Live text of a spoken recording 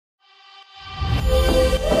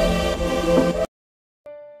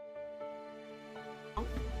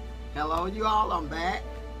Hello you all, I'm back.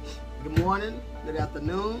 Good morning, good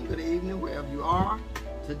afternoon, good evening, wherever you are.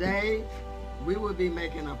 Today, we will be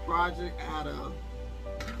making a project out of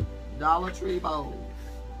Dollar Tree bowls.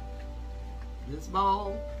 This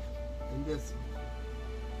bowl and this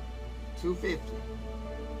one.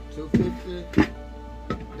 $2.50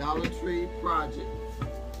 Dollar Tree project.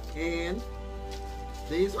 And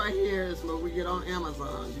these right here is what we get on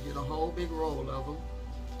Amazon. You get a whole big roll of them.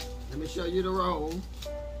 Let me show you the roll.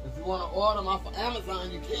 If you want to order them off of Amazon,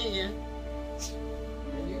 you can.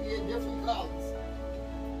 And you get different colors.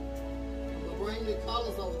 I'm going to bring the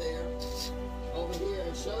colors over here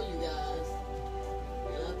and show you guys.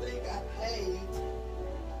 And I think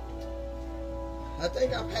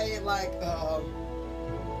I paid like,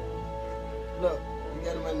 look, you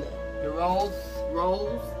get them in there. The rolls,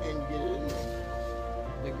 and you get it in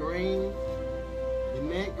there. The green, the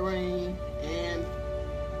mint green, and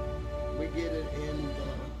we get it in the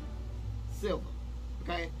silver,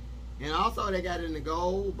 okay? And also they got it in the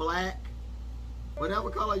gold, black, whatever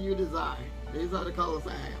color you desire. These are the colors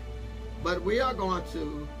I have. But we are going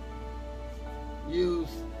to use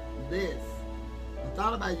this. I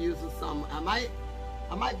thought about using some, I might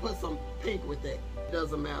put some pink with that. It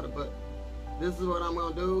doesn't matter, but this is what I'm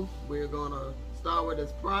gonna do. We're gonna start with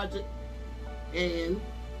this project, and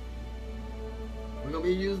we're gonna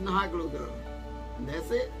be using the hot glue gun. And that's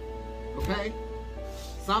it, okay?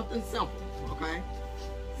 Something simple, okay?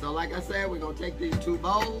 So like I said, we're gonna take these two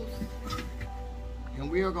bowls,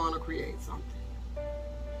 and we are gonna create something.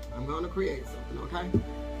 I'm gonna create something, okay?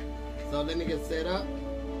 So let me get set up,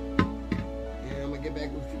 and I'm gonna get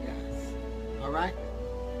back with you guys, all right?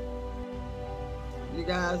 You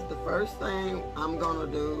guys, the first thing I'm gonna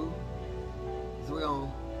do is we're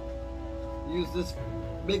gonna use this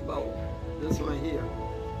big bowl, this one here.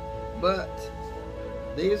 But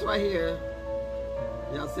these right here,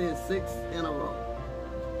 y'all see it's 6 in a row.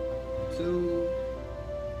 2,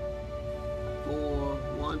 4,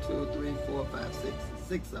 1, 2, 3, 4, 5, 6.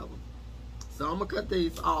 6 of them. So I'm gonna cut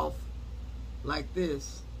these off like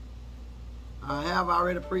this. I have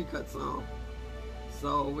already pre-cut some.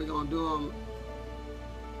 So we're gonna do them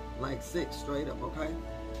like 6 straight up, okay?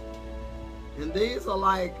 And these are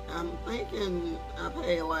like, I'm thinking I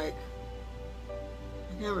paid like,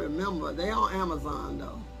 I can't remember. They on Amazon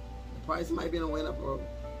though. The price might be went up, or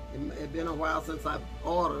it's been a while since I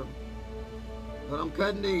ordered. But I'm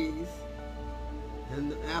cutting these,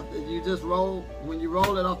 and after you just roll, when you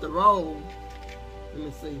roll it off the roll, let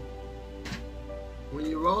me see. When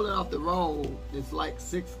you roll it off the roll, it's like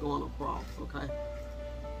 6 going across, okay?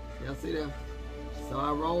 Y'all see that? So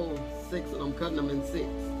I roll 6 and I'm cutting them in 6.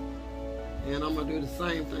 And I'm gonna do the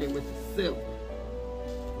same thing with the silver.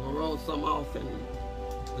 I'm gonna roll some off,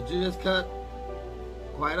 but you just cut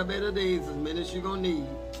quite a bit of these, as many as you're gonna need.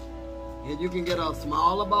 And you can get a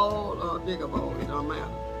smaller bowl or a bigger bowl, it don't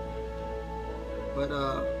matter. But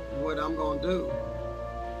what I'm gonna do,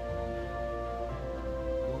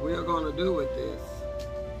 what we're gonna do with this,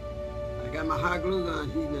 I got my hot glue gun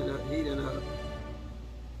heating up.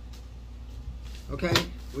 Okay,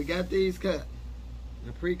 we got these cut.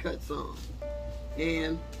 I pre-cut some.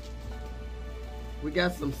 And we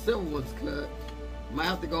got some silver ones cut. Might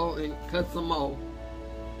have to go and cut some more.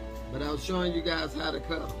 But I was showing you guys how to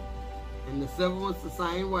cut them. And the silver ones the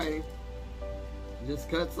same way. Just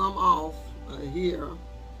cut some off here.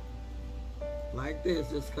 Like this,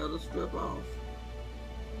 just cut a strip off.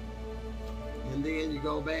 And then you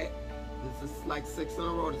go back. This is like 6 in a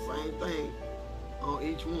row, the same thing on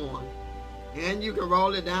each one. And you can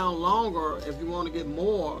roll it down longer if you want to get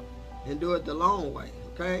more and do it the long way,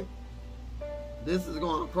 okay? This is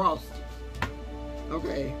going across.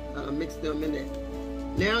 Okay, mix them in there.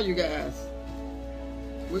 Now you guys,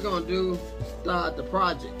 we're going to start the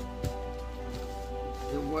project.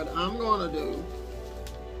 And what I'm going to do,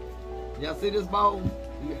 y'all see this bowl?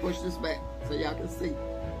 Let me push this back so y'all can see. I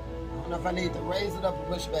don't know if I need to raise it up and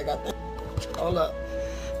push it back. I think. Hold up.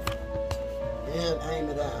 And aim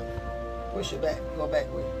it down. Push it back, go back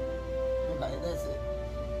with it. Okay, that's it.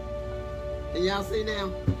 Can y'all see now?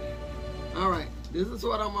 All right, this is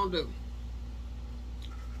what I'm gonna do.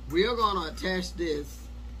 We are gonna attach this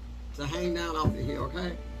to hang down off of here,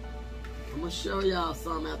 okay? I'm gonna show y'all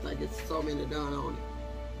some after I get so many done on it.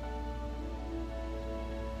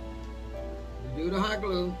 You do the hot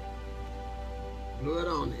glue, glue it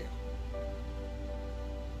on there.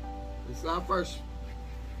 This is our first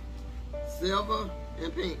silver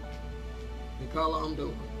and pink. The color I'm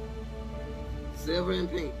doing. Silver and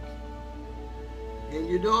pink. And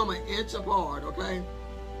you do them 1 inch apart, okay?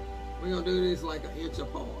 We're gonna do this like 1 inch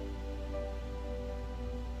apart.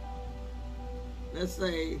 let's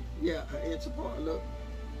say, yeah, an inch apart. Look,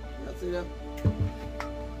 y'all see that?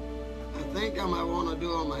 I think I might want to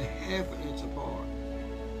do them a half an inch apart.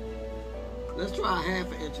 Let's try a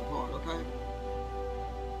half an inch apart, okay?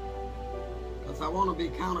 Because I want to be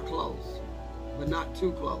kind of close, but not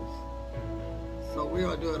too close. So we're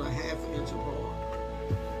going to do it a half an inch apart.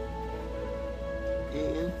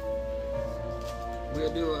 And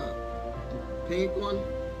we'll do a pink one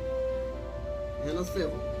and a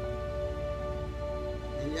silver.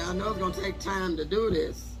 And y'all know it's going to take time to do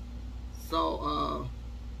this. So,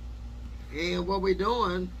 and what we're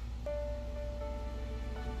doing,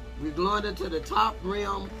 we're gluing it to the top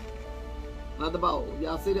rim of the bowl.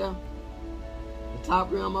 Y'all see that? The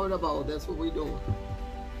top rim of the bowl, that's what we're doing.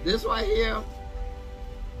 This right here,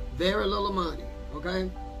 very little money, okay?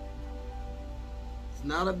 It's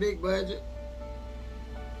not a big budget.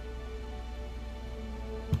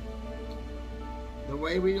 The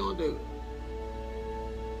way we gonna do it.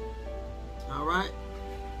 All right?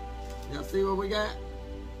 Y'all see what we got?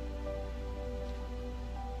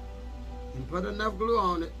 And put enough glue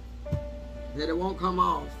on it that it won't come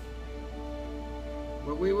off.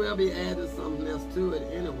 But we will be adding something else to it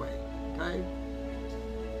anyway, okay?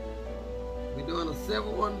 We're doing a silver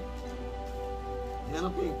one and a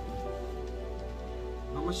pink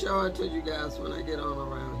one. I'm gonna show it to you guys when I get on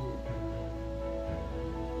around here.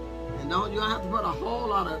 And you don't have to put a whole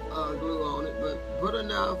lot of glue on it, but put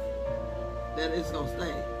enough that it's gonna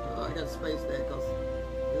stay. I got to space that because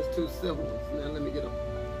there's two silver ones. Now let me get a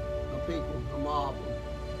pink one, a mauve one.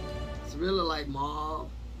 It's really like mauve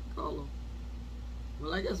color.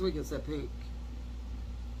 Well, I guess we can say pink.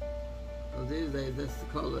 Because these days, that's the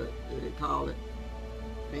color they call it,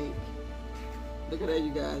 pink. Look at that,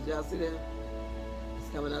 you guys. Y'all see that? It's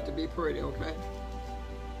coming out to be pretty, okay?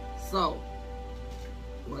 So,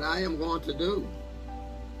 what I am going to do,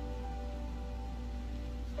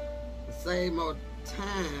 to save more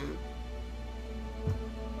time,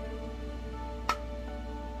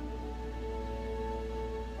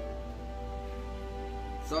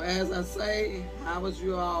 so as I say, how was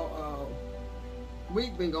you all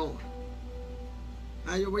week been going?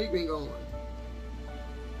 How your week been going?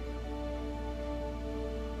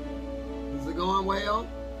 Is it going well?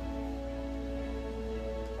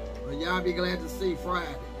 Well, y'all be glad to see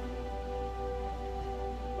Friday.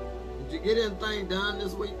 Did you get anything done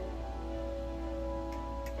this week?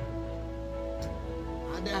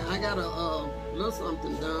 I got a little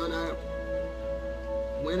something done. I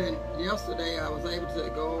went in yesterday. I was able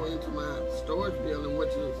to go into my storage building,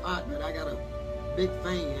 which was hot, but I got a big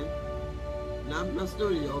fan, not in my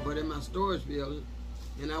studio, but in my storage building,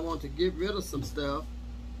 and I want to get rid of some stuff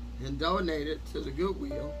and donate it to the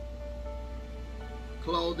Goodwill.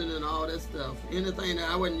 Clothing and all that stuff. Anything that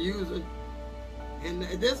I wasn't using. And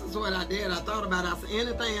this is what I did. I thought about it. I said,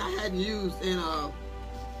 anything I hadn't used in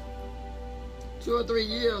 2 or 3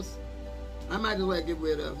 years, I might as well get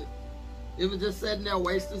rid of it. It was just sitting there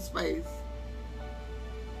wasting space.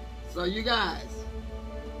 So you guys,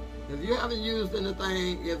 if you haven't used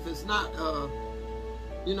anything, if it's not,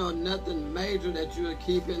 you know, nothing major that you're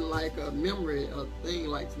keeping, like a memory or thing,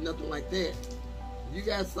 like nothing like that. If you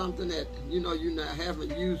got something that, you know, you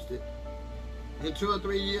haven't used it in 2 or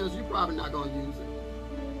 3 years, you're probably not going to use it.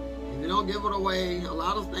 If you don't give it away, a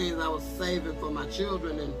lot of things I was saving for my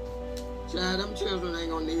children, and child, them children ain't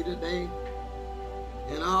going to need it.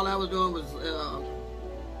 And all I was doing was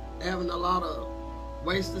having a lot of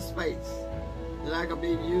wasted space that I could be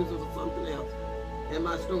using for something else in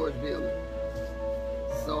my storage building.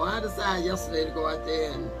 So I decided yesterday to go out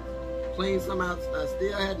there and clean some out. I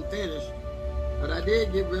still hadn't finished, but I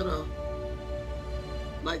did get rid of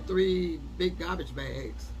like 3 big garbage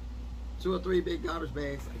bags, 2 or 3 big garbage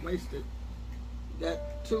bags. I wasted.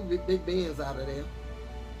 Got 2 big bins out of there.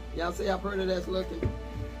 Y'all see how pretty that's looking?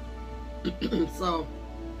 So,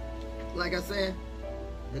 like I said,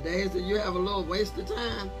 the days that you have a little wasted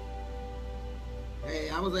time, hey,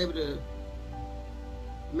 I was able to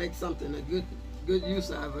make something, a good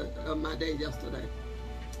use of it, of my day yesterday.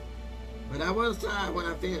 But I was tired when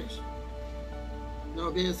I finished. You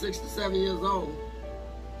know, being 67 years old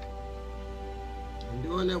and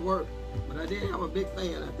doing that work. But I did have a big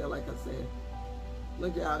fan out there, like I said.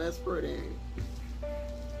 Look, y'all, that's pretty, ain't it?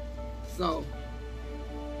 So,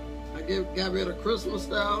 I got rid of Christmas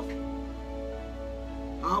stuff,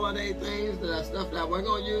 holiday things, stuff that I wasn't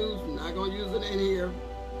going to use, not going to use it in here.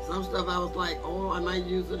 Some stuff I was like, oh, I might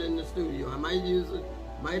use it in the studio. I might use it,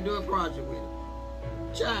 might do a project with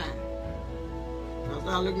it. Child. I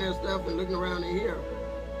started looking at stuff and looking around in here.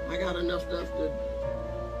 I got enough stuff to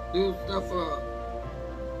do stuff for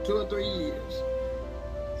 2 or 3 years.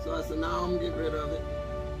 So I said, no, I'm gonna get rid of it.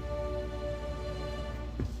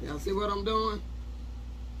 Y'all see what I'm doing?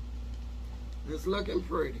 It's looking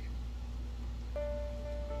pretty.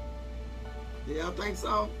 Do y'all think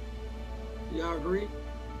so? Y'all agree?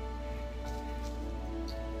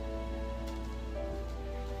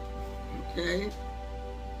 Okay.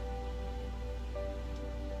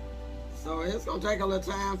 So it's gonna take a little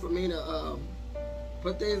time for me to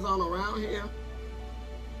put these on around here.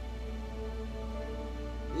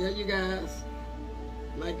 Yeah, you guys.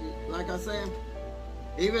 Like I said,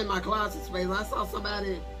 even my closet space, I saw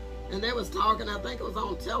somebody and they was talking, I think it was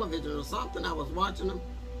on television or something, I was watching them,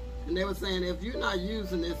 and they were saying if you're not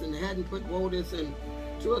using this and hadn't wore this in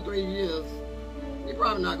 2 or 3 years, you're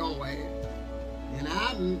probably not gonna wear it.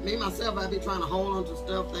 And me myself, I be trying to hold on to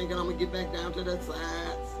stuff thinking I'm gonna get back down to the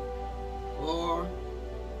sides, or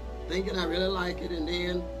thinking I really like it, and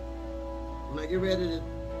then when I get ready to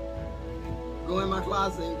go in my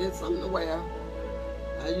closet and get something to wear,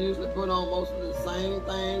 I usually put on most of the same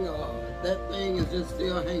thing, or that thing is just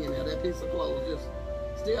still hanging there, that piece of clothes just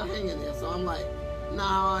still hanging there. So I'm like, no,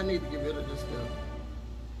 I need to get rid of this stuff.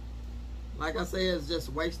 Like I said, it's just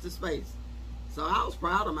wasted space. So I was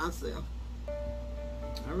proud of myself.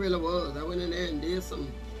 I really was. I went in there and did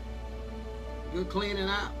some good cleaning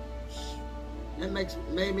out. That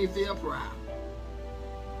made me feel proud.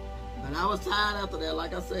 But I was tired after that,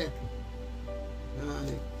 like I said.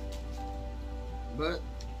 But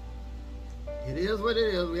it is what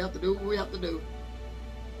it is. We have to do what we have to do.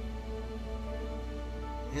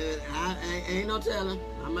 And I ain't no telling.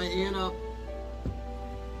 I might end up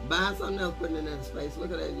buying something else, putting it in that space.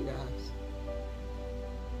 Look at that, you guys.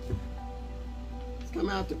 It's come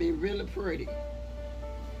out to be really pretty.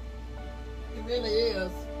 It really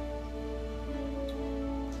is.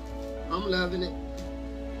 I'm loving it.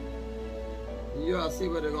 You all see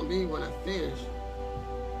what they're gonna be when I finish.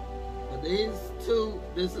 But these two,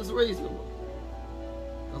 this is reasonable.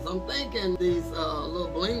 Cause I'm thinking these little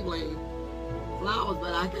bling bling flowers,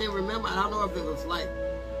 but I can't remember. I don't know if it was like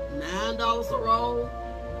 $9 a roll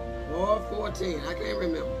or $14. I can't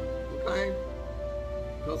remember. Okay?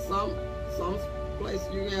 Cause some place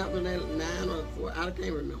you can have them at $9 or $4. I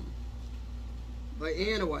can't remember. But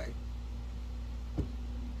anyway,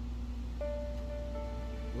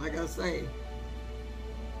 like I say,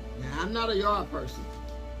 now I'm not a yard person.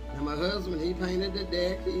 Now my husband, he painted the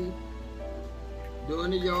deck, he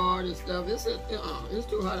doing the yard and stuff. It's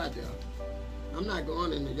too hot out there. I'm not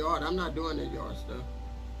going in the yard. I'm not doing the yard stuff.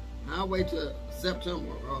 I'll wait till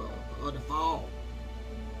September or the fall.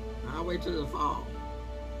 I'll wait till the fall.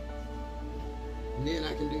 And then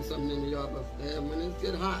I can do something in the yard. But when it's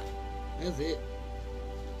get hot, that's it.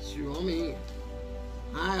 Shoot on me in.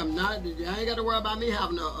 I ain't got to worry about me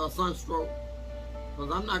having a sunstroke.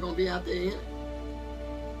 Because I'm not going to be out there in it.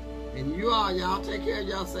 And y'all take care of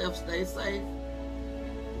yourself. Stay safe.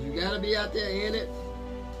 You got to be out there in it.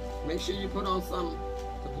 Make sure you put on something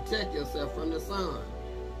to protect yourself from the sun.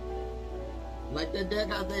 Like that deck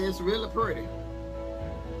out there, it's really pretty.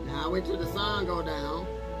 Now I wait till the sun go down.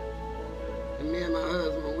 And me and my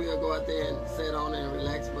husband, we'll go out there and sit on it and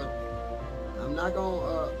relax. But I'm not going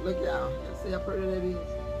to, look y'all. See how pretty that is?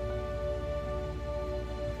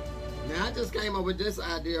 Now I just came up with this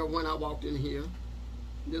idea when I walked in here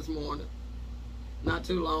this morning. Not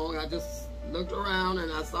too long. I just looked around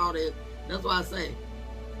and I saw that. That's why I say,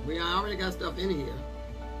 we already got stuff in here.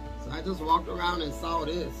 So I just walked around and saw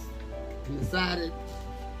this and decided,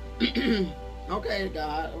 okay,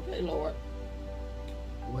 God, okay, Lord,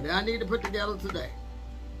 what do I need to put together today?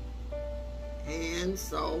 And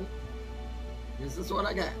so, this is what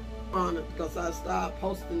I got. On it because I started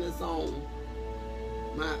posting this on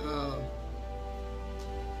my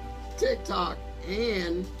TikTok,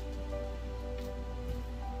 and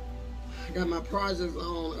I got my projects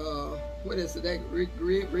on what is it, that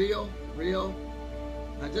Reel.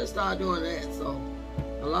 I just started doing that, so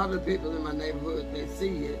a lot of the people in my neighborhood, they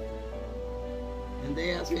see it and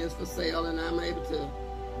they ask me if it's for sale, and I'm able to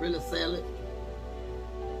really sell it.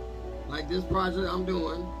 Like this project I'm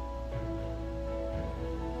doing,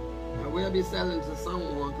 I will be selling to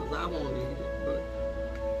someone because I won't need it, but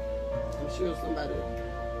I'm sure somebody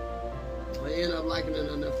will end up liking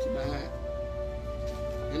it enough to buy it.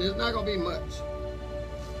 And it's not going to be much.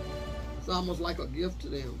 It's almost like a gift to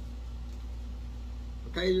them.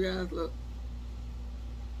 Okay, you guys, look.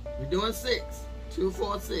 We're doing 6, 2,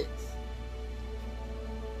 4, 6.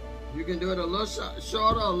 You can do it a little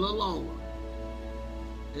shorter or a little longer.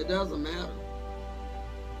 It doesn't matter.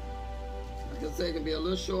 Like I say, it can be a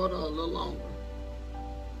little shorter or a little longer.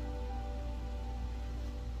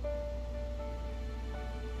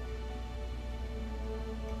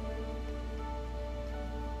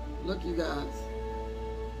 Look, you guys.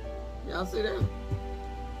 Y'all see that?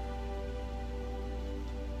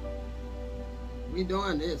 We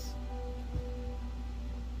doing this.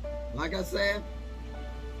 Like I said,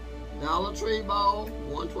 Dollar Tree bowl,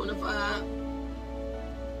 $1.25.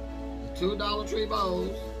 The two Dollar Tree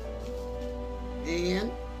bowls,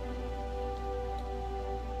 and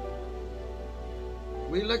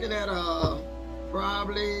we looking at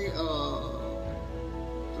probably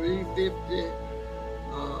 $3.50,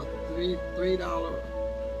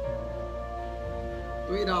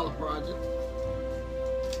 $3 project.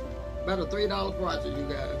 About a $3 project, you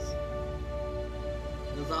guys.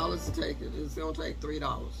 That's all it's taking. It's gonna take $3.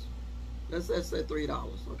 Let's say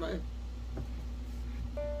 $3, okay?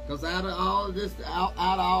 Because out of all of this, out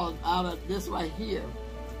of this right here,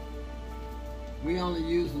 we only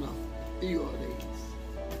using a few of these.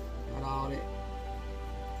 Not all that.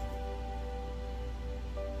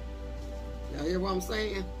 Y'all hear what I'm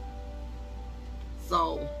saying?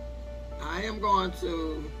 So I am going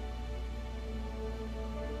to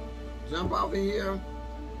jump over here,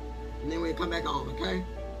 and then we'll come back on, okay?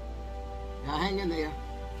 Y'all hang in there.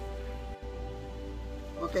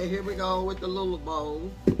 Okay, here we go with the little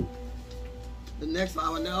bowl. The next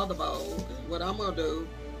one, the other bowl. What I'm gonna do,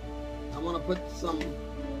 I'm gonna put some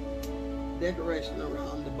decoration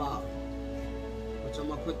around the bottom. Which I'm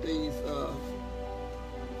gonna put these,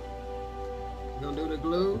 I'm gonna do the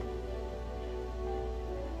glue.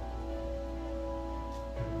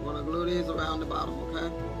 I'm gonna glue these around the bottom, okay?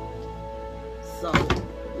 So,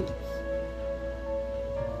 oops.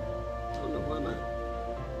 I don't know why I'm at.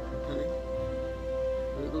 Okay.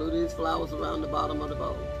 We glue these flowers around the bottom of the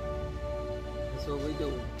bowl. That's what we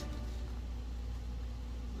do.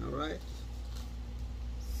 Alright.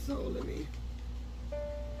 So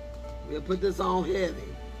we'll put this on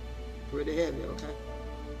heavy. Pretty heavy, okay?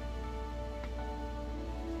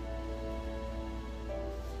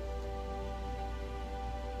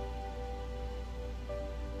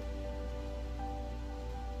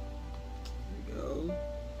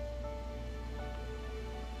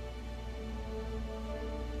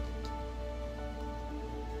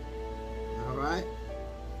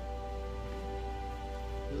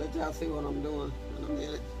 Let y'all see what I'm doing in a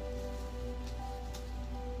minute.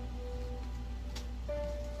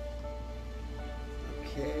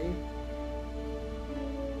 Okay.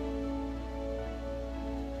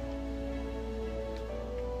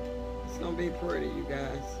 It's gonna be pretty, you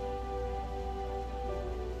guys.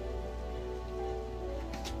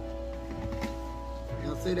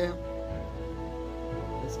 Y'all see that?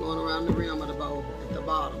 It's going around the rim of the bowl at the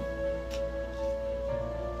bottom.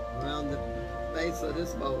 Around the base of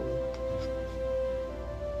this bowl.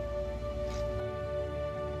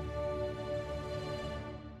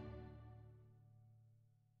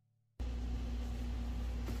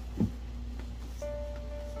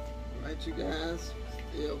 Alright, you guys,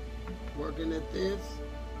 still working at this,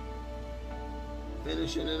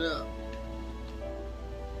 finishing it up.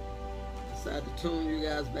 Decided to tune you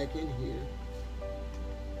guys back in here.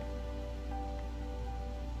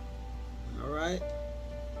 Alright.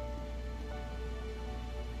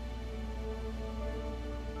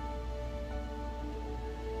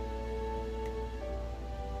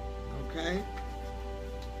 Okay,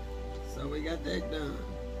 so we got that done.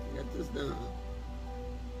 We got this done.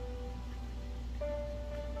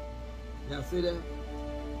 Y'all see that?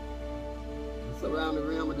 It's around the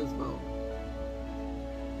rim of this bowl.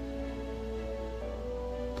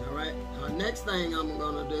 Alright, our next thing I'm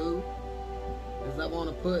gonna do is I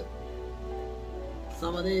wanna put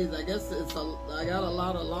some of these. I guess I got a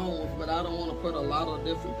lot of long ones, but I don't wanna put a lot of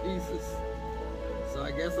different pieces. So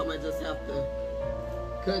I guess I might just have to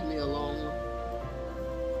cut me a long one,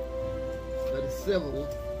 but it's civil.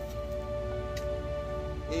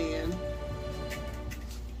 And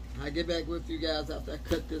I'll get back with you guys after I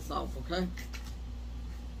cut this off, okay?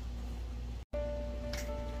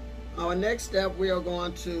 Our next step, we are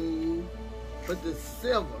going to put the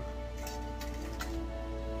silver,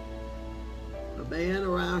 the band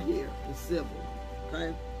around here, the silver,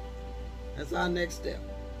 okay? That's our next step.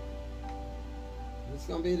 It's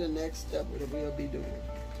gonna be the next step that we'll be doing.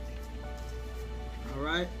 All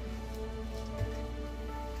right.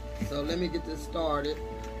 So let me get this started.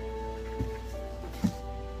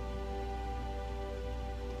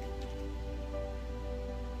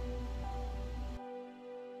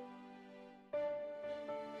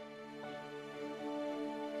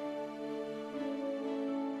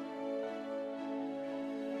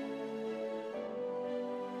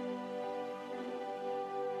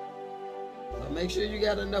 So make sure you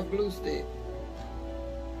got enough glue stick.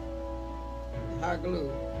 Hot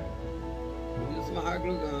glue. This is my hot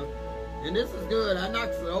glue gun. And this is good. I knock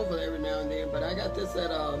it over every now and then, but I got this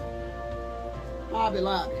at Hobby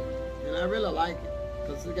Lobby. And I really like it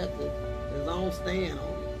because it got its own stand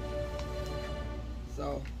on it.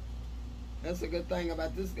 So that's a good thing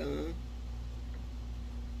about this gun.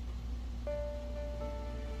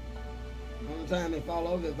 One time it fall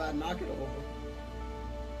over if I knock it over.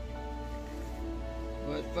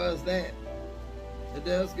 But as far as that, it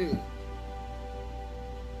does good.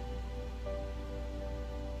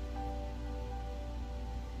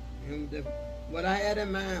 And what I had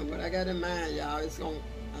in mind, what I got in mind, y'all, I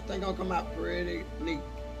think it'll come out pretty neat.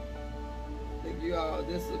 I think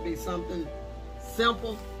this will be something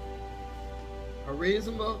simple, a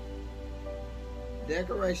reasonable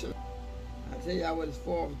decoration. I'll tell y'all what it's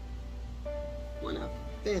for when I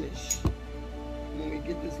finish, when we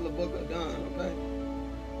get this little book done, okay?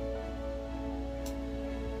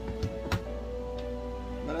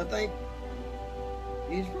 But I think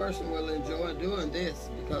each person will enjoy doing this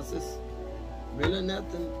because it's really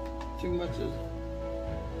nothing too much of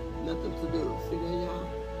nothing to do. See there, y'all?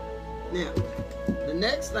 Now, the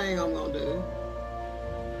next thing I'm gonna do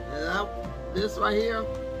is this right here,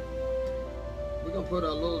 we're gonna put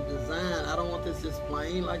a little design. I don't want this just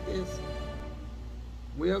plain like this.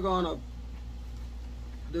 We're gonna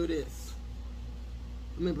do this.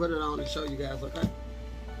 Let me put it on and show you guys, okay?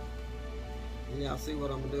 And y'all see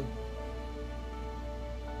what I'm gonna do.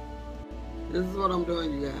 This is what I'm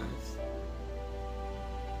doing, you guys.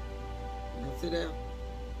 You see that?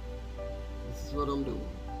 This is what I'm doing.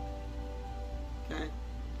 Okay?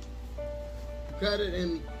 Cut it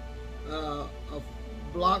in a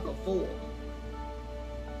block of 4.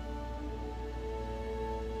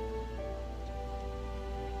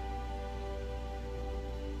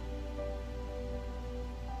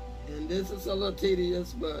 And this is a little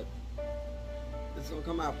tedious, but it's gonna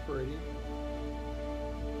come out pretty.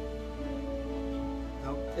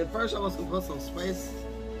 Now, at first I was gonna put some space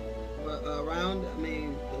around,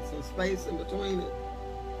 some space in between it.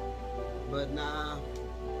 But nah,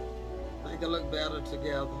 I think it look better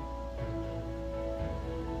together.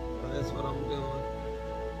 So that's what I'm doing.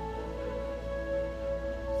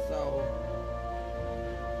 So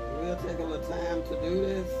we'll take a little time to do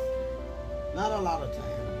this. Not a lot of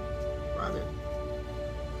time. Probably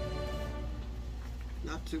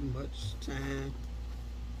not too much time.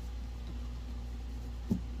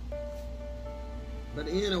 But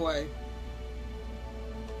anyway,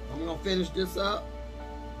 I'm gonna finish this up.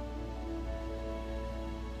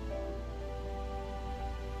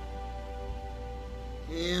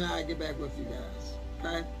 And I'll get back with you guys,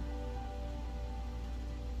 okay?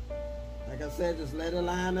 Like I said, just let it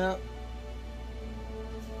line up.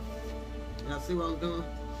 Y'all see what I'm doing?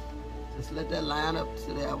 Just let that line up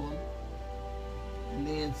to that one. And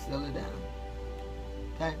then seal it down.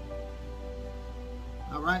 Okay?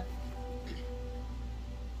 All right?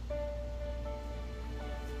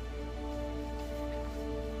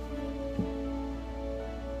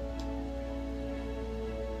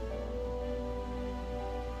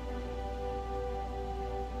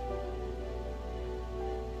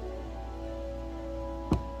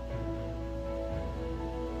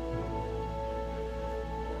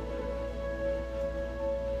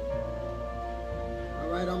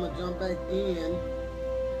 I'm gonna jump back in,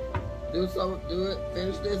 do it,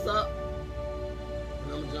 finish this up,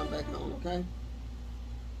 and I'm gonna jump back on, okay?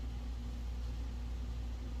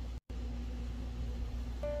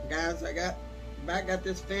 Guys, I got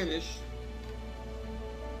this finished.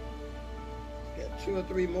 Got 2 or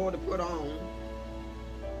 3 more to put on,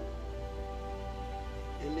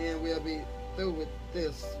 and then we'll be through with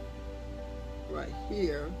this right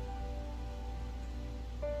here.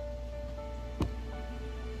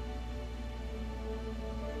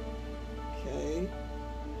 Okay,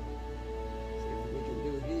 see what we can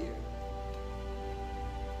do here.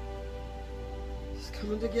 It's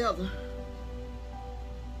coming together.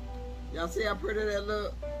 Y'all see how pretty that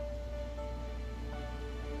look?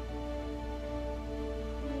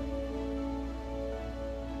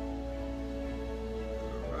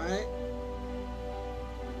 All right.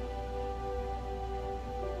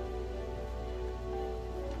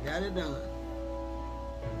 Got it done.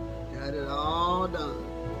 Got it all done.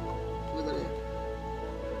 Look at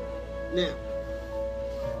that.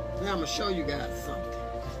 Now I'm going to show you guys something.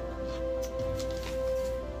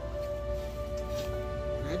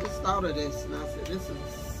 I just thought of this and I said, this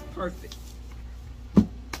is perfect.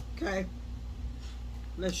 Okay?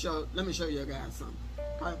 Let me show you guys something.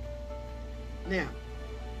 Okay? Now,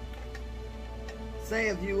 say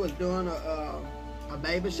if you was doing a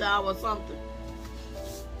baby shower or something,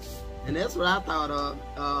 and that's what I thought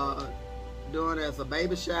of. doing it as a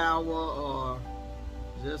baby shower or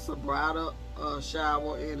just a bridal shower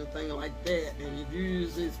or anything like that, and if you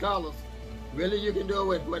use these colors, really you can do it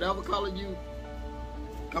with whatever color you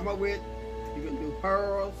come up with. You can do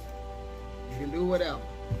pearls, you can do whatever,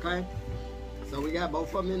 okay? So we got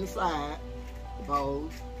both of them in the side. The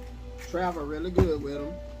bows travel really good with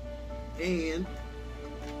them. And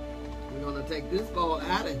we're gonna take this bowl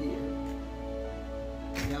out of here.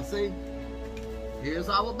 Y'all see? Here's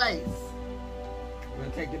our base. We're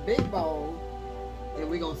gonna take the big bowl and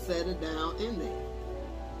we're gonna set it down in there.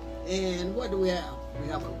 And what do we have? We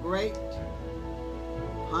have a great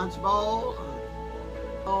punch bowl,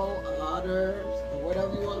 others, or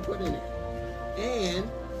whatever you want to put in there. And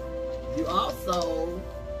you also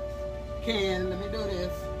can, let me do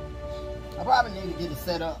this. I probably need to get it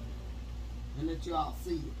set up and let you all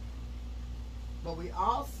see it. But we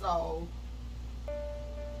also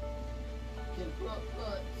can put,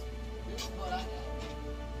 this is what I got.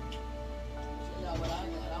 Show y'all what I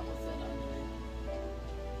got. I'm gonna set underneath.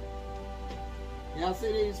 Y'all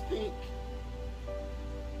see these pink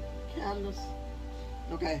candles?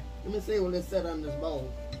 Okay, let me see what let's set under this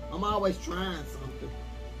bowl. I'm always trying something.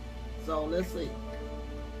 So let's see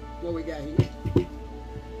what we got here.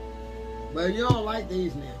 But you don't like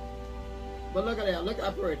these now. But look at that, look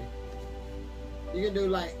how pretty. You can do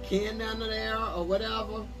like candy under there or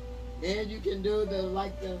whatever. And you can do the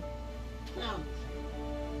candles.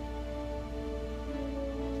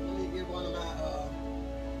 Let me get one of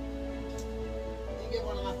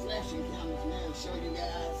my flashing candles now and show you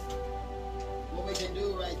guys what we can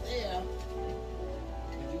do right there.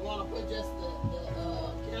 If you want to put just the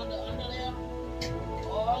candle under there,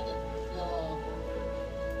 or the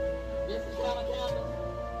different kind of candle.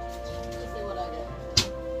 Let's see what I got.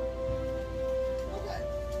 Okay.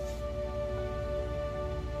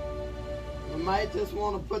 You might just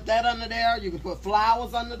want to put that under there. You can put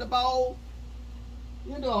flowers under the bowl.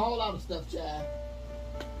 You can do a whole lot of stuff, child.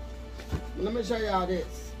 But let me show y'all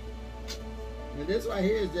this. And this right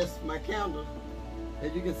here is just my candle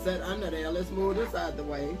that you can set under there. Let's move this out of the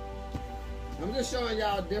way. I'm just showing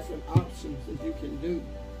y'all different options that you can do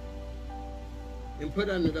and put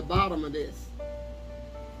under the bottom of this.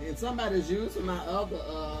 And somebody's using my other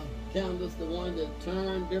candles, the one that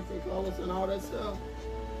turn different colors and all that stuff.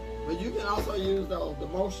 But you can also use those, the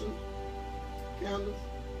motion candles,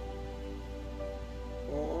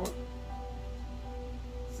 or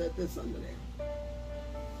set this under there.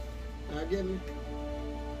 Now get me?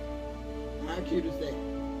 How cute is that?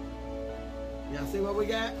 Y'all see what we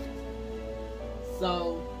got?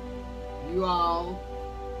 So, y'all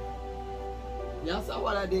saw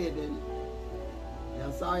what I did, didn't you?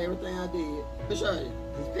 Y'all saw everything I did. Let me show you.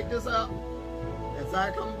 Just pick this up. That's how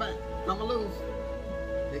it comes back. Come loose.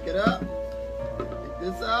 Pick it up. Pick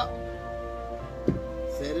this up.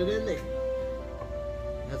 Set it in there.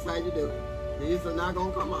 That's how you do it. These are not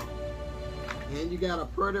going to come off. And you got a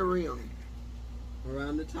pretty rim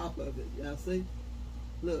around the top of it. Y'all see?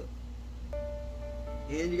 Look.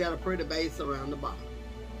 And you got a pretty base around the bottom.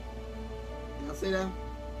 Y'all see that?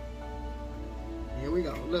 Here we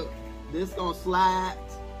go. Look. This gonna slide.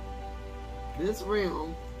 This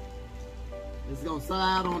rim is gonna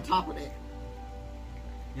slide on top of that.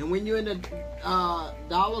 And when you're in the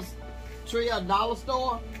Dollar Tree or dollar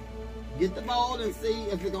store, get the bowl and see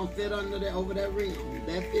if it's gonna fit under there over that rim.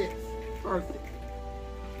 That fits perfect.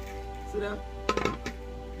 See that?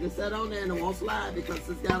 Just set on there and it won't slide because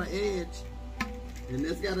it's got an edge. And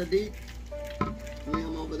this got a deep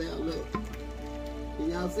rim over there. Look. Can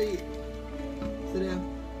y'all see it? See that?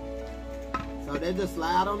 So they just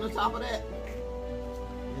slide on the top of that.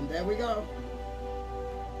 And there we go.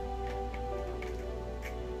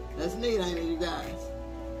 That's neat, ain't it, you guys?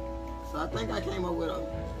 So I think I came up with a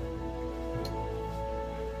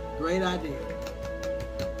great idea.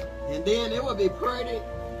 And then it would be pretty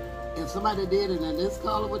if somebody did it in this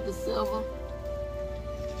color with the silver.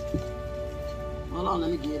 Hold on,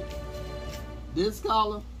 let me get it. This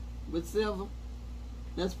color with silver.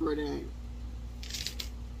 That's pretty, ain't it?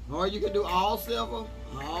 Or you can do all silver,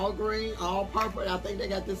 all green, all purple. I think they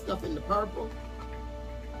got this stuff in the purple.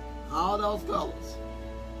 All those colors.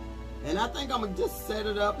 And I think I'm going to just set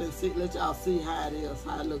it up and let y'all see how it is,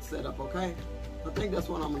 how it looks set up, okay? I think that's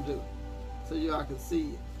what I'm going to do. So y'all can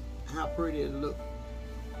see how pretty it looks.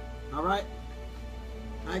 All right?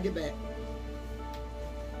 I'll get back.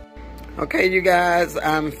 Okay, you guys,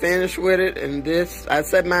 I'm finished with it. And this, I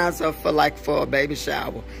set mine up for a baby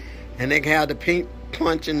shower. And they can have the pink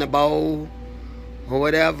punch in the bowl or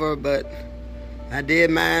whatever, but I did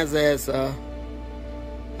mine as a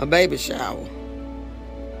baby shower.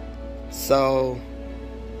 So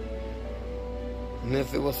And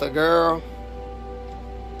if it was a girl,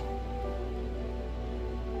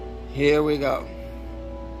 here we go.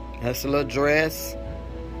 That's a little dress.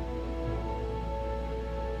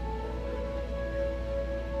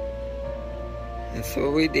 That's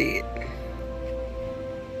what we did.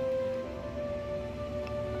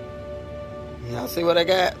 Y'all see what I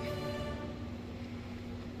got?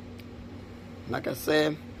 Like I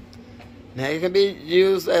said, now it can be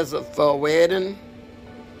used as for a wedding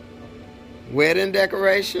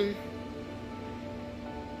decoration,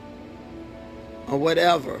 or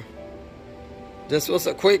whatever. This was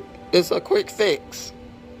it's a quick fix.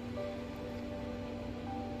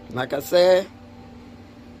 Like I said,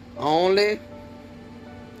 only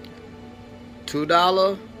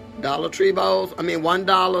 $2 Dollar Tree bowls. I mean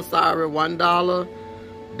 $1, sorry,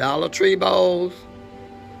 $1 Dollar Tree bowls.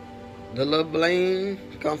 The little bling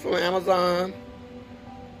come from Amazon,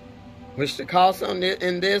 which the cost on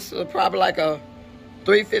in this is probably like a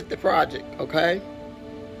 $350 project, okay?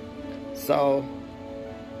 So,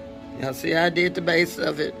 y'all see how I did the base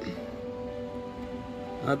of it,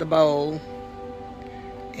 of the bowl,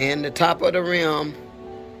 and the top of the rim.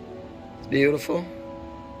 It's beautiful.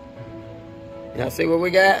 Y'all see what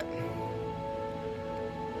we got?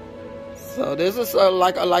 So this is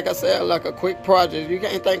like I said, like a quick project. You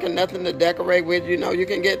can't think of nothing to decorate with. You know, you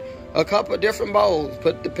can get a couple of different bowls.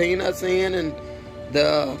 Put the peanuts in and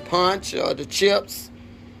the punch or the chips.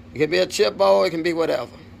 It can be a chip bowl. It can be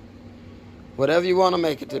whatever. Whatever you want to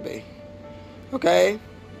make it to be. Okay?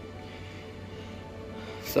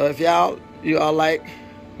 So if you all like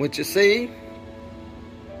what you see,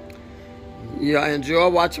 y'all enjoy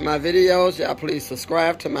watching my videos, y'all please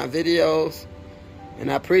subscribe to my videos.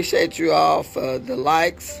 And I appreciate you all for the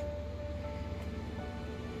likes,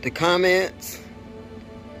 the comments.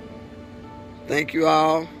 Thank you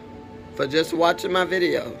all for just watching my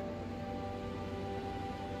video.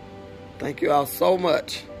 Thank you all so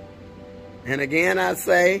much. And again, I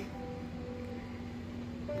say,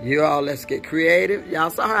 you all, let's get creative. Y'all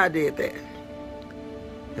saw how I did that.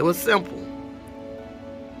 It was simple.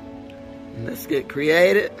 Let's get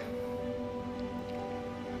creative.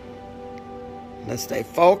 Let's stay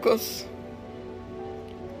focused.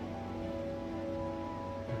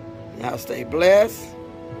 Y'all stay blessed.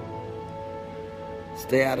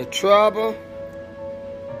 Stay out of trouble.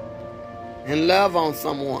 And love on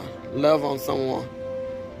someone. Love on someone.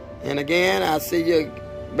 And again, I'll see you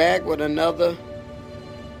back with another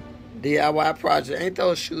DIY project. Ain't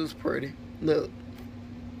those shoes pretty? Look.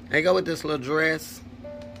 They go with this little dress.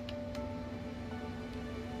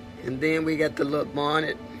 And then we got the little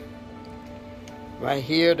bonnet right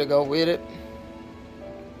here to go with it.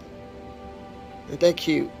 Ain't that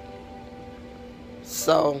cute?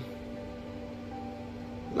 So,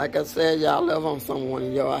 like I said, y'all love on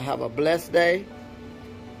someone. Y'all have a blessed day.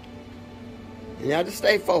 And y'all just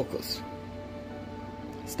stay focused.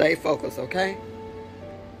 Stay focused, okay?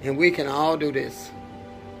 And we can all do this.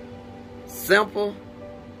 Simple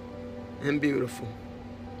and beautiful.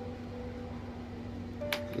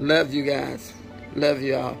 Love you guys. Love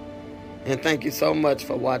y'all. And thank you so much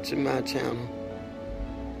for watching my channel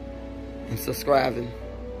and subscribing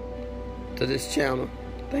to this channel.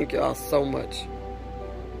 Thank you all so much.